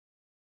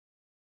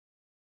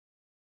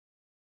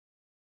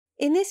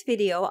In this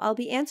video, I'll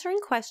be answering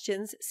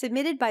questions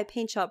submitted by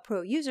PaintShop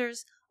Pro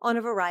users on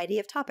a variety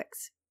of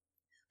topics.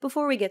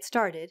 Before we get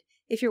started,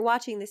 if you're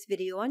watching this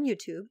video on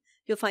YouTube,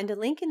 you'll find a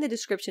link in the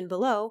description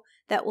below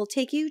that will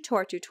take you to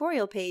our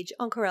tutorial page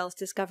on Corel's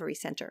Discovery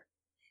Center.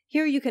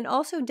 Here you can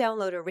also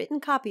download a written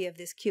copy of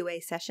this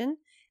QA session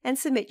and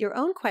submit your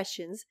own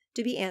questions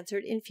to be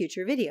answered in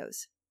future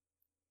videos.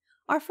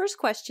 Our first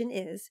question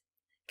is,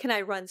 can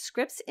I run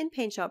scripts in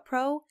PaintShop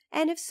Pro,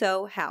 and if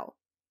so, how?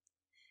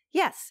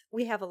 Yes,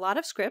 we have a lot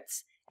of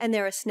scripts, and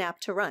they're a snap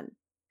to run.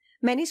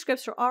 Many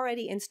scripts are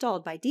already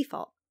installed by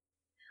default.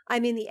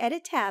 I'm in the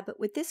Edit tab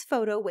with this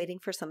photo waiting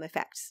for some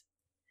effects.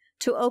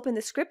 To open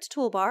the Script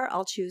toolbar,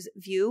 I'll choose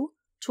View,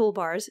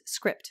 Toolbars,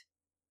 Script.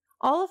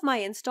 All of my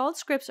installed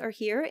scripts are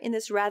here in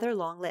this rather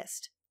long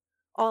list.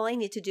 All I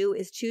need to do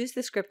is choose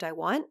the script I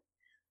want,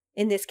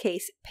 in this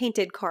case,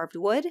 Painted Carved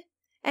Wood,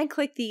 and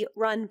click the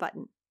Run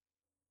button.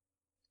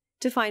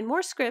 To find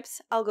more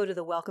scripts, I'll go to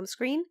the Welcome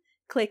screen,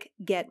 click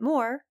Get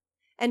More,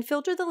 and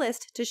filter the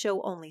list to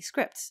show only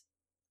scripts.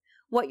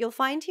 What you'll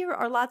find here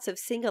are lots of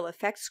single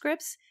effect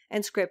scripts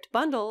and script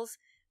bundles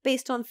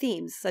based on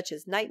themes such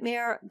as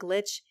nightmare,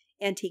 glitch,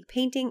 antique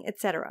painting,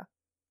 etc.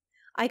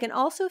 I can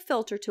also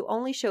filter to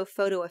only show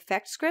photo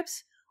effect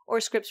scripts or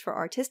scripts for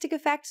artistic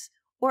effects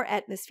or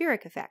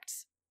atmospheric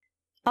effects.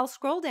 I'll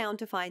scroll down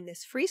to find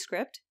this free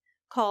script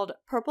called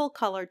Purple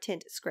Color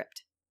Tint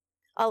Script.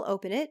 I'll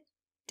open it,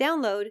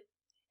 download,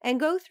 and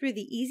go through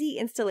the easy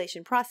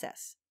installation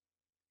process.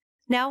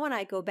 Now when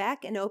I go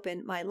back and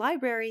open my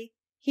library,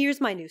 here's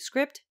my new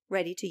script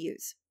ready to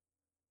use.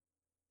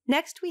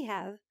 Next we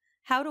have,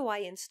 how do I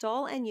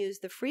install and use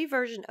the free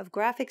version of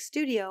GRFX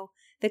Studio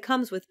that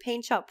comes with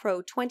PaintShop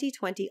Pro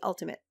 2020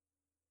 Ultimate?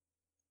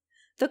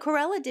 The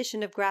Corel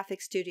edition of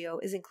GRFX Studio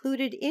is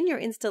included in your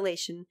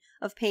installation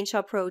of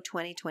PaintShop Pro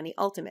 2020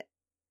 Ultimate.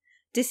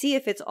 To see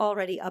if it's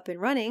already up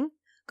and running,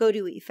 go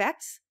to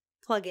Effects,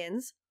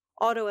 Plugins,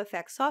 Auto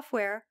Effects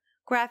Software,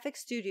 GRFX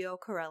Studio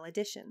Corel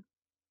Edition.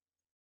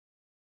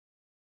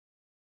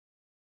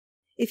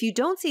 If you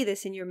don't see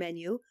this in your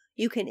menu,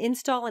 you can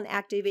install and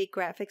activate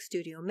GRFX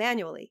Studio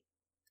manually.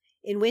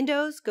 In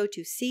Windows, go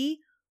to C,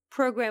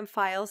 Program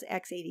Files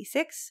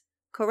x86,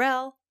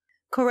 Corel,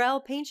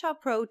 PaintShop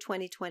Pro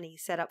 2020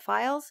 Setup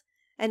Files,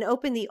 and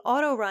open the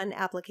Auto Run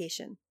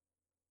application.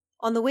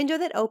 On the window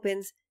that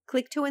opens,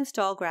 click to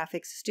install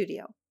GRFX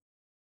Studio.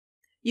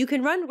 You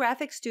can run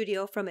GRFX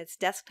Studio from its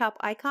desktop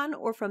icon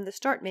or from the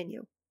Start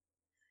menu.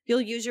 You'll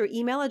use your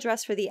email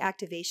address for the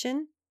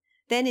activation.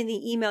 Then in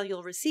the email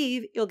you'll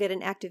receive, you'll get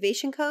an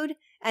activation code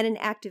and an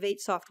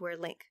Activate Software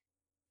link.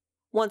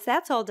 Once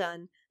that's all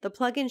done, the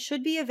plugin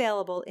should be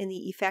available in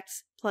the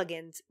Effects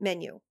Plugins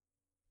menu.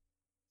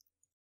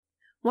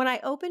 When I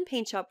open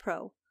PaintShop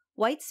Pro,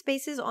 white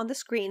spaces on the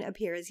screen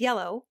appear as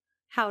yellow.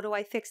 How do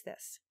I fix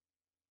this?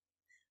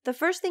 The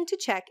first thing to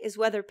check is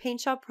whether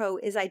PaintShop Pro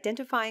is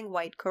identifying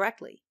white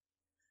correctly.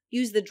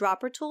 Use the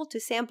dropper tool to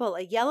sample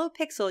a yellow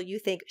pixel you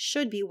think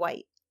should be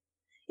white.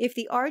 If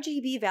the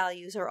RGB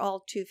values are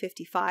all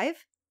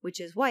 255,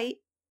 which is white,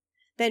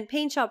 then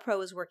PaintShop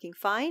Pro is working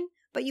fine,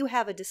 but you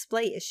have a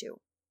display issue.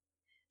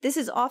 This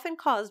is often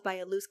caused by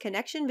a loose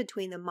connection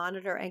between the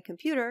monitor and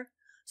computer,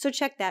 so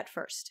check that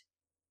first.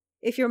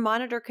 If your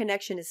monitor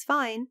connection is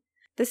fine,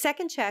 the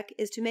second check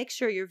is to make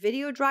sure your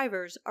video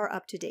drivers are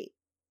up to date.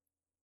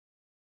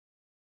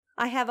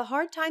 I have a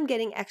hard time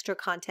getting extra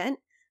content,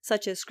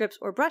 such as scripts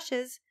or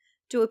brushes,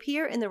 to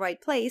appear in the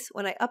right place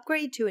when I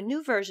upgrade to a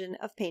new version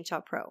of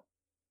PaintShop Pro.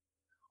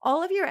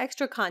 All of your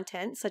extra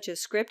content, such as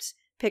scripts,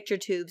 picture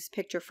tubes,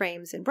 picture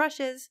frames, and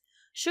brushes,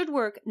 should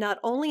work not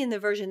only in the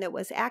version that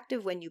was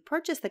active when you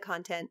purchased the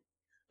content,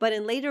 but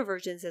in later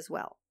versions as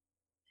well.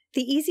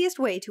 The easiest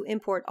way to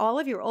import all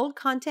of your old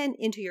content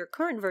into your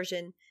current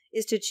version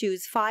is to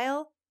choose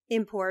File,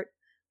 Import,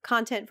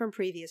 Content from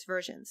Previous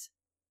Versions.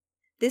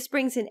 This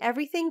brings in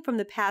everything from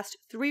the past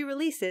 3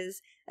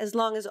 releases as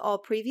long as all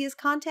previous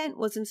content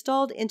was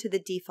installed into the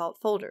default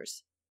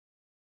folders.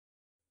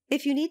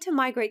 If you need to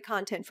migrate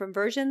content from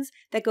versions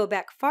that go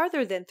back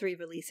farther than 3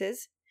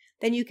 releases,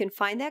 then you can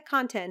find that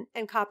content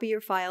and copy your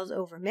files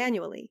over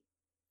manually.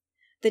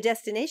 The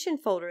destination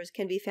folders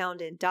can be found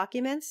in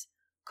Documents,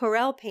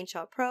 Corel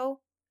PaintShop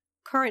Pro,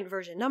 Current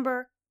Version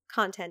Number,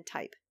 Content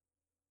Type.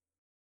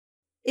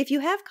 If you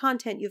have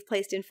content you've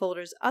placed in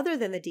folders other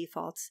than the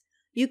defaults,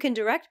 you can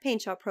direct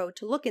PaintShop Pro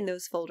to look in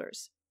those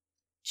folders.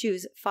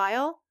 Choose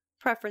File,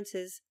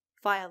 Preferences,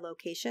 File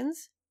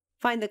Locations,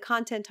 find the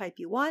content type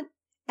you want,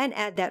 and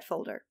add that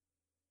folder.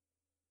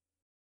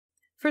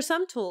 For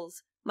some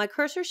tools, my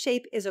cursor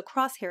shape is a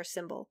crosshair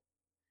symbol.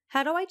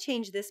 How do I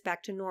change this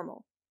back to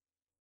normal?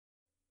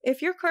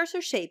 If your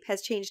cursor shape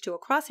has changed to a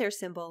crosshair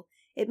symbol,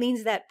 it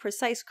means that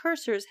precise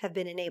cursors have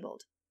been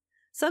enabled.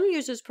 Some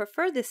users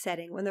prefer this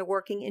setting when they're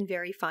working in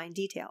very fine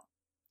detail.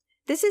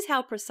 This is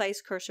how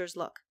precise cursors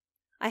look.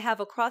 I have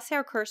a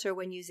crosshair cursor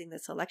when using the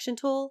Selection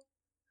tool,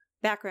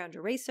 Background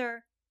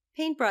Eraser,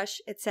 Paintbrush,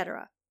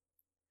 etc.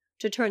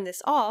 To turn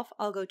this off,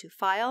 I'll go to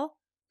File,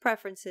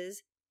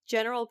 Preferences,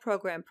 General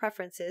Program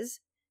Preferences,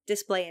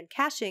 Display and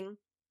Caching,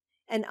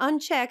 and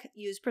uncheck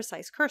Use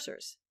Precise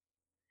Cursors.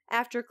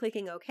 After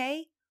clicking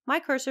OK, my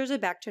cursors are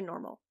back to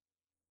normal.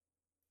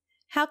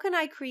 How can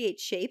I create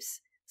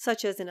shapes,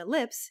 such as an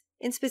ellipse,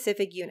 in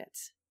specific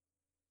units?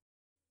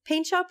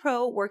 PaintShop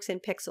Pro works in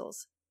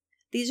pixels.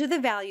 These are the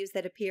values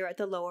that appear at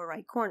the lower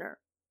right corner.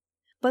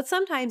 But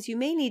sometimes you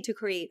may need to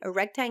create a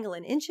rectangle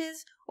in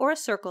inches or a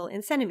circle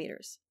in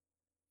centimeters.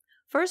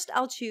 First,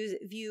 I'll choose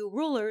View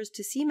Rulers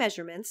to see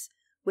measurements,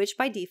 which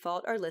by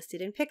default are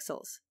listed in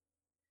pixels.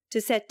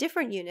 To set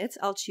different units,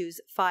 I'll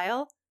choose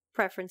File,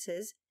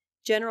 Preferences,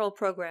 General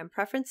Program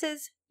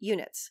Preferences,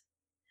 Units.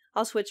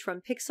 I'll switch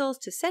from pixels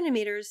to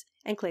centimeters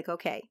and click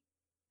OK.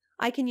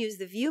 I can use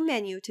the View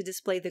menu to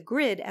display the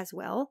grid as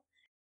well,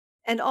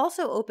 and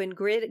also open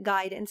Grid,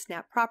 Guide, and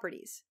Snap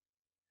properties.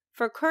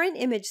 For current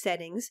image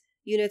settings,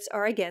 units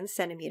are again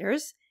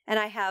centimeters, and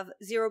I have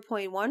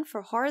 0.1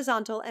 for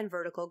horizontal and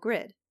vertical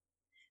grid.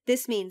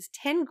 This means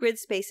 10 grid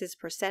spaces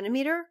per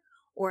centimeter,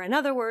 or in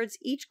other words,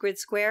 each grid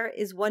square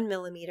is 1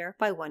 millimeter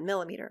by 1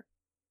 millimeter.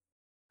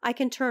 I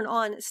can turn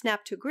on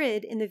Snap to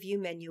Grid in the View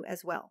menu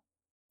as well.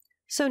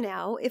 So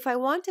now, if I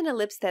want an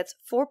ellipse that's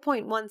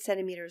 4.1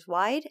 centimeters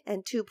wide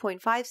and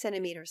 2.5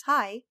 centimeters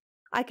high,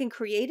 I can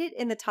create it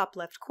in the top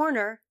left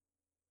corner,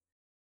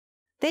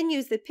 then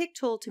use the Pick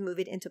tool to move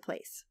it into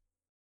place.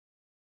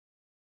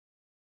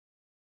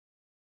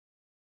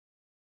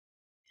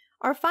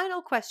 Our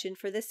final question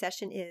for this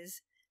session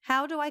is,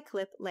 how do I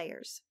clip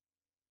layers?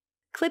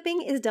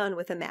 Clipping is done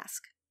with a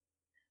mask.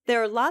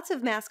 There are lots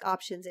of mask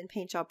options in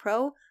PaintShop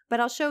Pro,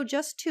 but I'll show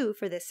just two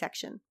for this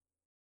section.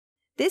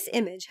 This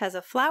image has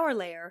a flower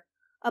layer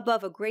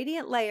above a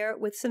gradient layer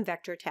with some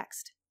vector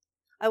text.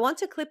 I want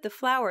to clip the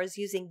flowers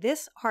using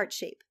this heart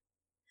shape.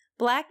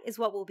 Black is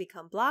what will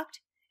become blocked,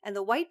 and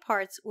the white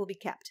parts will be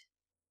kept.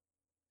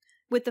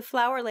 With the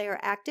flower layer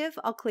active,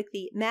 I'll click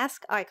the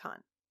mask icon.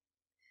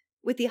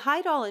 With the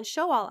Hide All and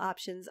Show All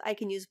options, I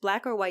can use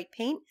black or white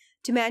paint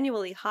to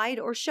manually hide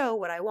or show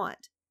what I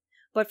want.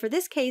 But for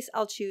this case,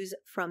 I'll choose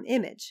From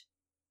Image.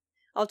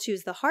 I'll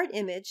choose the heart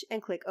image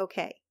and click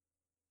OK.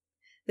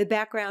 The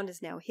background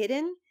is now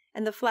hidden,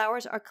 and the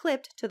flowers are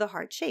clipped to the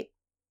heart shape.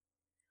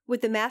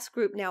 With the mask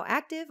group now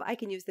active, I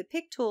can use the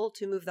Pick tool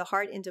to move the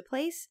heart into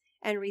place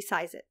and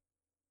resize it.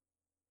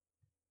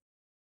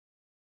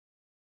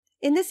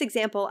 In this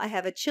example, I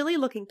have a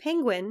chilly-looking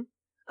penguin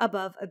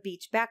above a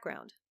beach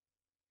background.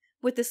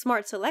 With the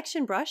Smart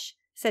Selection brush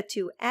set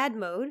to Add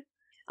mode,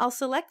 I'll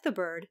select the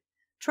bird,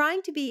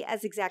 trying to be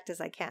as exact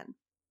as I can.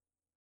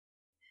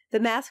 The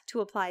mask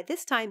to apply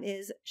this time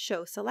is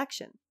Show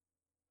Selection.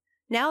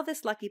 Now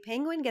this lucky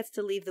penguin gets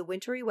to leave the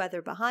wintry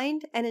weather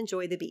behind and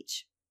enjoy the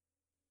beach.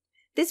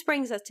 This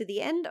brings us to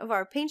the end of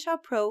our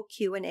PaintShop Pro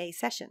Q&A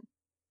session.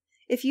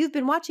 If you've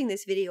been watching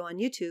this video on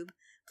YouTube,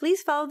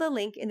 please follow the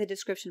link in the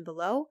description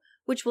below,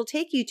 which will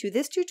take you to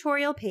this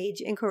tutorial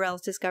page in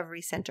Corel's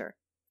Discovery Center.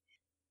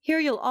 Here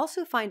you'll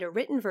also find a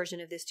written version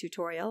of this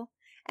tutorial,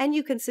 and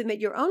you can submit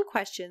your own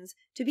questions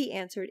to be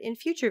answered in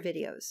future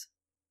videos.